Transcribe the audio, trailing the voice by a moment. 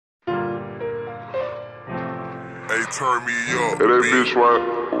Hey, turn me up. Hey, that bitch, why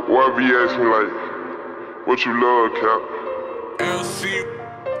be asking like, what you love, Cap? LC.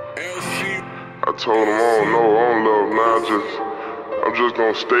 I told him I don't love. Now I'm just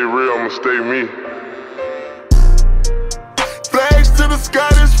gonna stay real. I'ma stay me. Flags to the sky,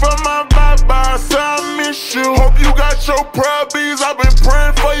 this from my bye-bye, so I miss you. Hope you got your proud bees, I've been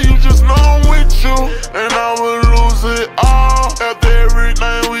praying for you, just know I'm with you. And I will lose it all, after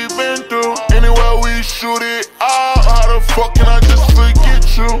everything we've been through. Anywhere we shoot it all, how the fuck can I just forget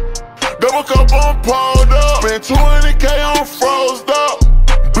you? Double cup on pulled up, spent 200K on froze up.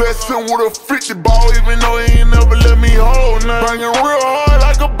 Blessing with a 50 ball, even though he ain't never let me hold nothing. Banging real hard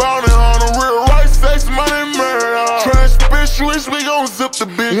like a bounty hunter, real right sex, money, murder. Transpiscuous, we gon' zip the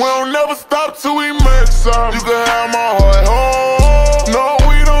bitch. We don't never stop till we make some. You can have my heart home. No,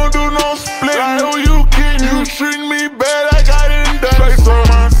 we don't do no split. Like who you kidding? You treating me bad, I got it in that. Straight on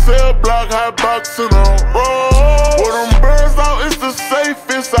my cell block, hot boxing on roll. With them birds out, it's the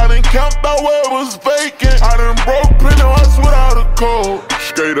safest. I done camped out where it was vacant. I done broke plenty hearts without a code.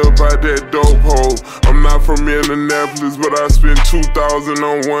 Straight up out that dope hole. I'm not from Indianapolis, but I spent 2,000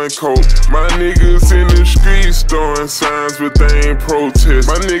 on one coat. My niggas in the streets throwing signs, but they ain't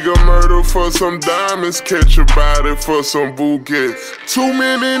protest. My nigga murder for some diamonds, catch a body for some bouquets. Too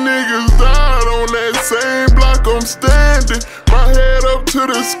many niggas died on that same block I'm standing. My head up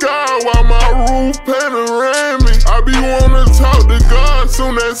to the sky while my roof panoramic. I be wanna talk to God,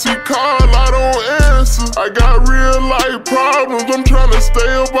 soon as he call, I don't answer. I got real life problems, I'm tryna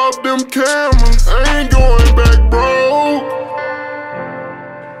stay up off them cameras. I ain't going back broke,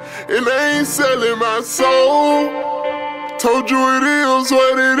 and I ain't selling my soul. Told you it is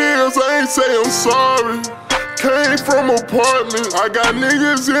what it is, I ain't say I'm sorry. Came from apartments, I got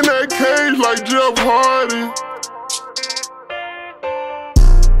niggas in that cage like Jeff Hardy.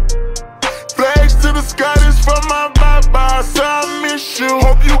 Flags to the sky, this from my bye-bye, so I miss you.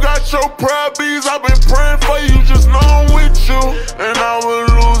 Hope you got your proud bees, I've been praying for you, just know I'm with you. And I will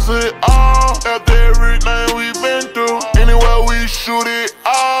lose it all, after everything we've been through. Anywhere we shoot it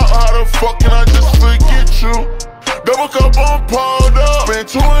all, how the fuck can I just forget you? Double cup on pulled up,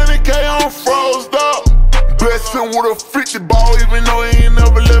 spent 200K on froze up. Blessing with a 50 ball, even though he ain't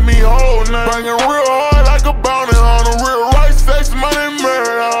never let me hold nothing. Banging real hard like a bounty hunter, real right sex, money,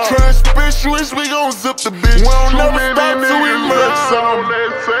 murder. Transpiscuous, we gon' zip the bitch. We don't never stop till we make some. On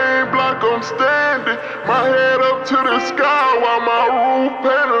that same block I'm standing, my head up to the sky while my roof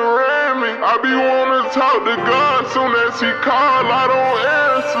panoramic. I be wanna talk to God, soon as he call, I don't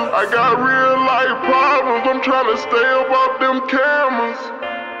answer. I got real life problems, I'm tryna stay up off them cameras.